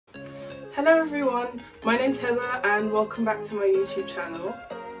Hello everyone, my name's Heather and welcome back to my YouTube channel.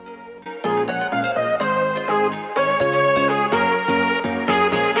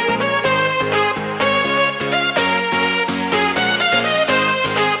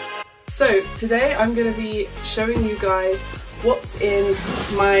 So today I'm going to be showing you guys what's in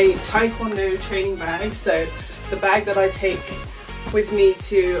my Taekwondo training bag, so the bag that I take with me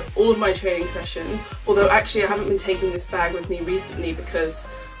to all of my training sessions, although actually I haven't been taking this bag with me recently because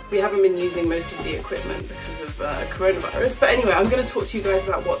we haven't been using most of the equipment because of coronavirus. But anyway, I'm going to talk to you guys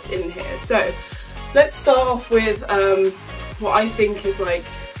about what's in here. So let's start off with what I think is like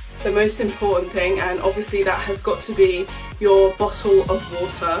the most important thing, and obviously that has got to be your bottle of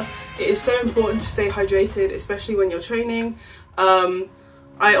water. It is so important to stay hydrated, especially when you're training.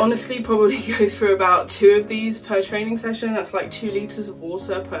 I honestly probably go through about 2 of these per training session. That's like 2 liters of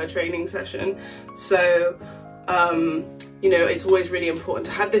water per training session. So you know, it's always really important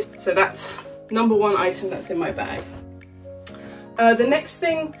to have this. So that's number 1 item that's in my bag. The next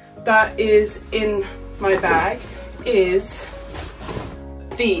thing that is in my bag is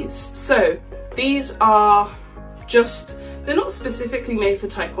these. So these are just, they're not specifically made for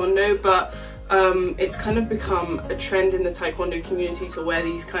Taekwondo, but it's kind of become a trend in the Taekwondo community to wear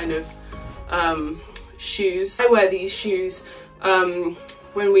these kind of shoes. I wear these shoes when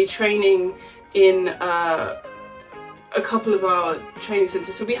we're training in a couple of our training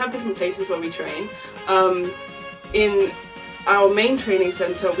centres. So we have different places where we train. In our main training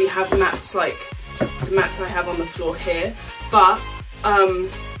centre we have mats like the mats I have on the floor here, but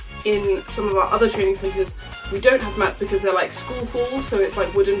in some of our other training centres we don't have mats because they're like school halls, so it's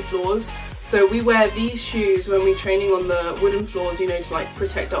like wooden floors. So we wear these shoes when we're training on the wooden floors, you know, to like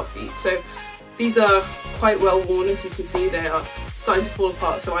protect our feet. So these are quite well worn, as you can see. They are starting to fall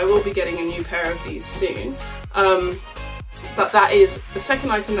apart, so I will be getting a new pair of these soon. But that is the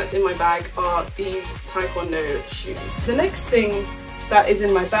second item that's in my bag, are these Taekwondo shoes. The next thing that is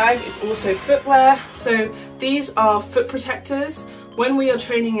in my bag is also footwear. So these are foot protectors. When we are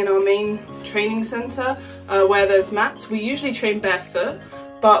training in our main training centre where there's mats, we usually train barefoot.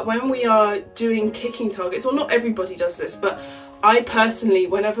 But when we are doing kicking targets, well, not everybody does this, but I personally,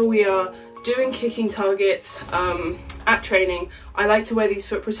 whenever we are doing kicking targets at training, I like to wear these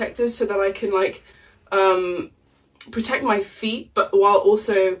foot protectors so that I can like protect my feet, but while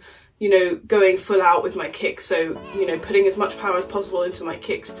also, you know, going full out with my kicks, so, you know, putting as much power as possible into my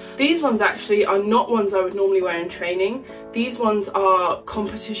kicks. These ones actually are not ones I would normally wear in training. These ones are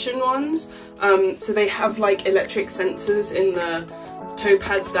competition ones, so they have like electric sensors in the toe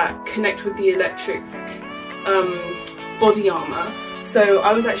pads that connect with the electric body armour. So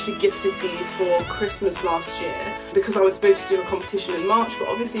I was actually gifted these for Christmas last year because I was supposed to do a competition in March, but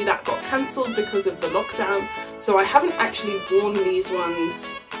obviously that got cancelled because of the lockdown. So I haven't actually worn these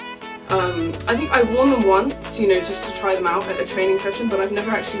ones. I think I've worn them once, you know, just to try them out at a training session, but I've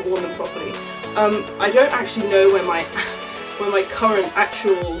never actually worn them properly. I don't actually know where my current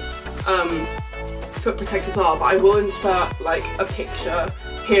actual foot protectors are, but I will insert like a picture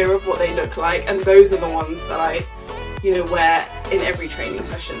here of what they look like, and those are the ones that I, you know, wear in every training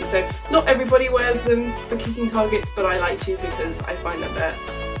session. So not everybody wears them for kicking targets, but I like to because I find that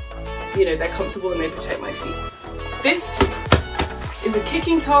they're, you know, they're comfortable and they protect my feet. This is a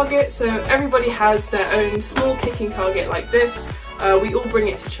kicking target, so everybody has their own small kicking target like this. We all bring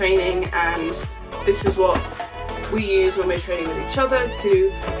it to training, and this is what we use when we're training with each other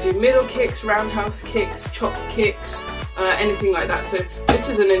to do middle kicks, roundhouse kicks, chop kicks, anything like that. So this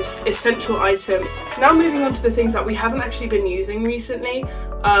is an essential item. Now moving on to the things that we haven't actually been using recently,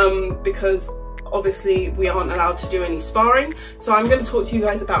 because obviously we aren't allowed to do any sparring. So I'm going to talk to you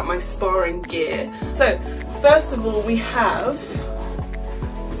guys about my sparring gear. So first of all, we have,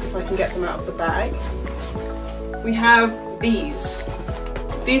 if I can get them out of the bag, we have these.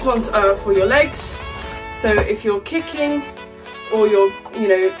 These ones are for your legs. So if you're kicking, or you're, you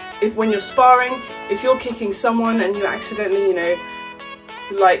know, when you're sparring, if you're kicking someone and you accidentally, you know,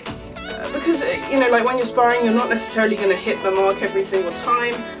 like, because, you know, like when you're sparring, you're not necessarily going to hit the mark every single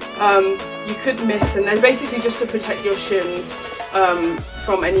time. You could miss, and they're basically just to protect your shins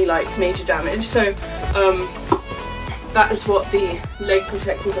from any like major damage. So that is what the leg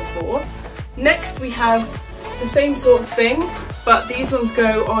protectors are for. Next we have the same sort of thing, but these ones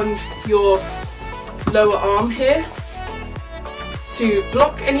go on your lower arm here to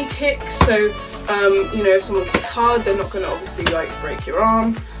block any kicks. So you know, if someone kicks hard, they're not going to obviously like break your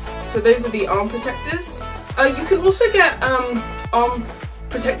arm. So those are the arm protectors. You can also get arm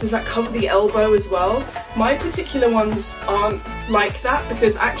protectors that cover the elbow as well. My particular ones aren't like that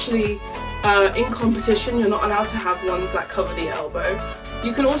because actually in competition you're not allowed to have ones that cover the elbow.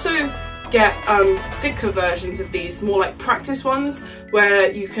 You can also get thicker versions of these, more like practice ones,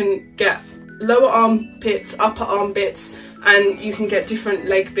 where you can get lower arm bits, upper arm bits, and you can get different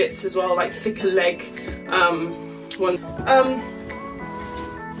leg bits as well, like thicker leg ones.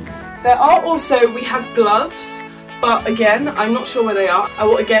 There are also, we have gloves, but again, I'm not sure where they are. I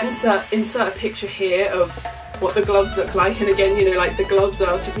will again insert a picture here of what the gloves look like, and again, you know, like the gloves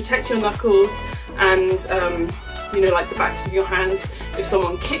are to protect your knuckles and you know, like the backs of your hands if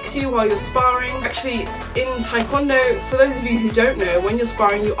someone kicks you while you're sparring. Actually, in Taekwondo, for those of you who don't know, when you're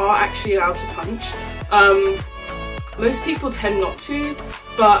sparring you are actually allowed to punch. Most people tend not to,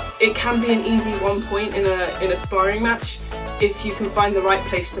 but it can be an easy 1 point in a sparring match if you can find the right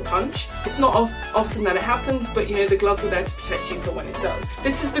place to punch. It's not often that it happens, but you know, the gloves are there to protect you for when it does.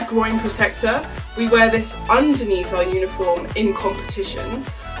 This is the groin protector. We wear this underneath our uniform in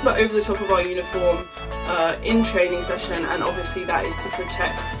competitions, but over the top of our uniform in training session, and obviously that is to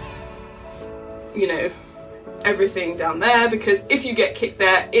protect, you know, everything down there, because if you get kicked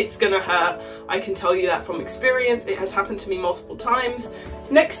there, it's gonna hurt. I can tell you that from experience. It has happened to me multiple times.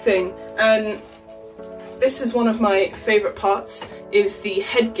 Next thing, and this is one of my favourite parts, is the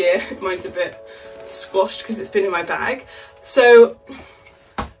headgear. Mine's a bit squashed because it's been in my bag. So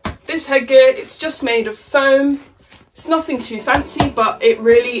this headgear, it's just made of foam. It's nothing too fancy, but it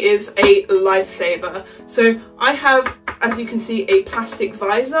really is a lifesaver. So I have, as you can see, a plastic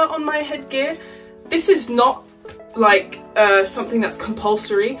visor on my headgear. This is not like something that's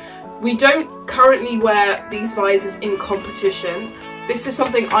compulsory. We don't currently wear these visors in competition. This is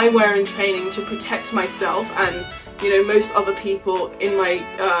something I wear in training to protect myself, and you know, most other people in my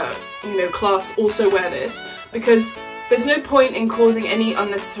you know, class also wear this, because there's no point in causing any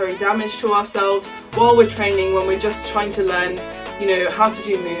unnecessary damage to ourselves while we're training, when we're just trying to learn, you know, how to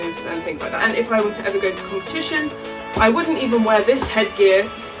do moves and things like that. And if I was to ever go to competition, I wouldn't even wear this headgear,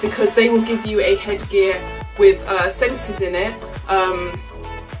 because they will give you a headgear with sensors in it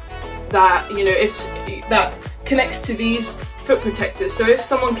that, you know, if that connects to these foot protectors. So if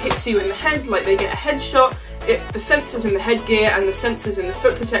someone kicks you in the head, like they get a headshot, the sensors in the headgear and the sensors in the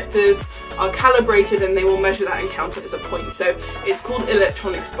foot protectors are calibrated, and they will measure that and count it as a point. So it's called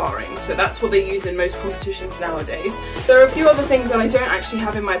electronic sparring. So that's what they use in most competitions nowadays. There are a few other things that I don't actually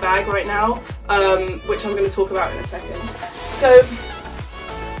have in my bag right now, which I'm going to talk about in a second. So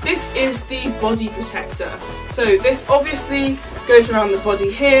this is the body protector. So this obviously goes around the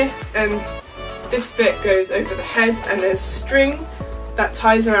body here, and this bit goes over the head, and there's string that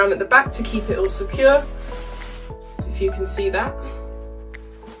ties around at the back to keep it all secure, if you can see that.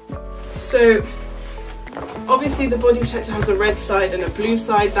 So obviously the body protector has a red side and a blue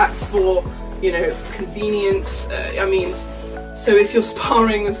side. That's for, you know, convenience. I mean, so if you're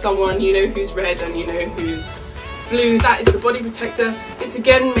sparring with someone, you know who's red and you know who's blue. That is the body protector. It's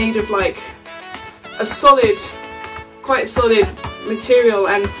again made of like a solid, quite solid material,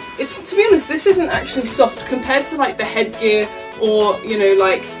 and it's, to be honest, this isn't actually soft compared to like the headgear or, you know,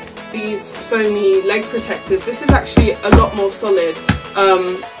 like these foamy leg protectors. This is actually a lot more solid.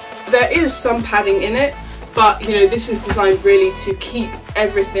 There is some padding in it, but you know, this is designed really to keep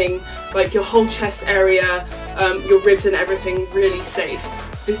everything, like your whole chest area, your ribs and everything, really safe.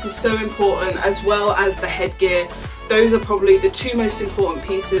 This is so important, as well as the headgear. Those are probably the two most important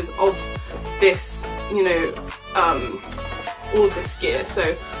pieces of this, you know, all of this gear.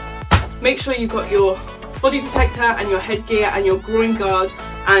 So make sure you've got your body protector and your headgear and your groin guard,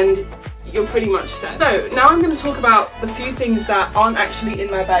 and you're pretty much set. So now I'm going to talk about the few things that aren't actually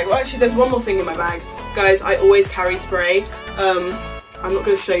in my bag. Well, actually there's one more thing in my bag. Guys, I always carry spray. I'm not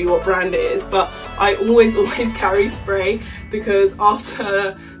going to show you what brand it is, but I always carry spray, because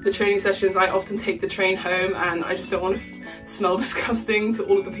after the training sessions I often take the train home, and I just don't want to smell disgusting to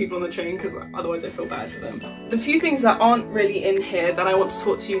all of the people on the train, because otherwise I feel bad for them. The few things that aren't really in here that I want to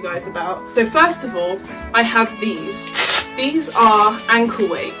talk to you guys about. So first of all, I have these. These are ankle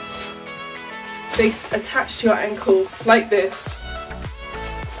weights. They attach to your ankle like this,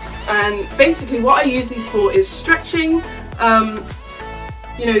 and basically what I use these for is stretching.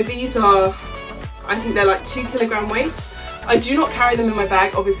 You know, these are, I think they're like 2 kilogram weights. I do not carry them in my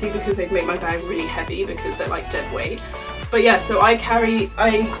bag, obviously, because they've made my bag really heavy, because they're like dead weight. But yeah, so I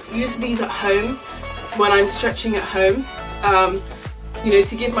use these at home when I'm stretching at home, you know,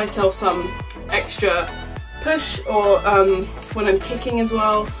 to give myself some extra push, or when I'm kicking as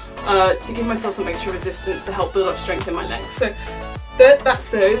well, to give myself some extra resistance to help build up strength in my legs. So that's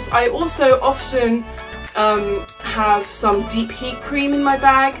those. I also often have some deep heat cream in my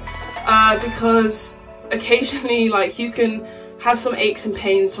bag, because occasionally, like, you can have some aches and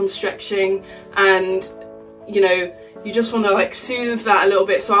pains from stretching, and you know, you just want to like soothe that a little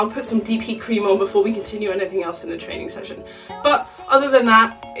bit. So I'll put some deep heat cream on before we continue anything else in the training session. But other than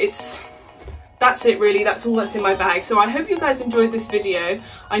that, that's it really. That's all that's in my bag. So I hope you guys enjoyed this video.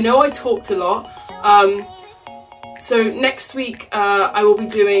 I know I talked a lot. So next week I will be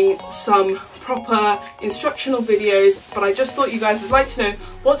doing some proper instructional videos, but I just thought you guys would like to know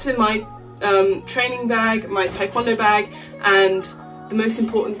what's in my training bag, my Taekwondo bag, and the most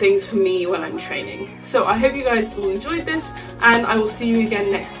important things for me when I'm training. So I hope you guys all enjoyed this, and I will see you again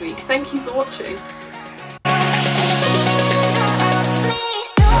next week. Thank you for watching.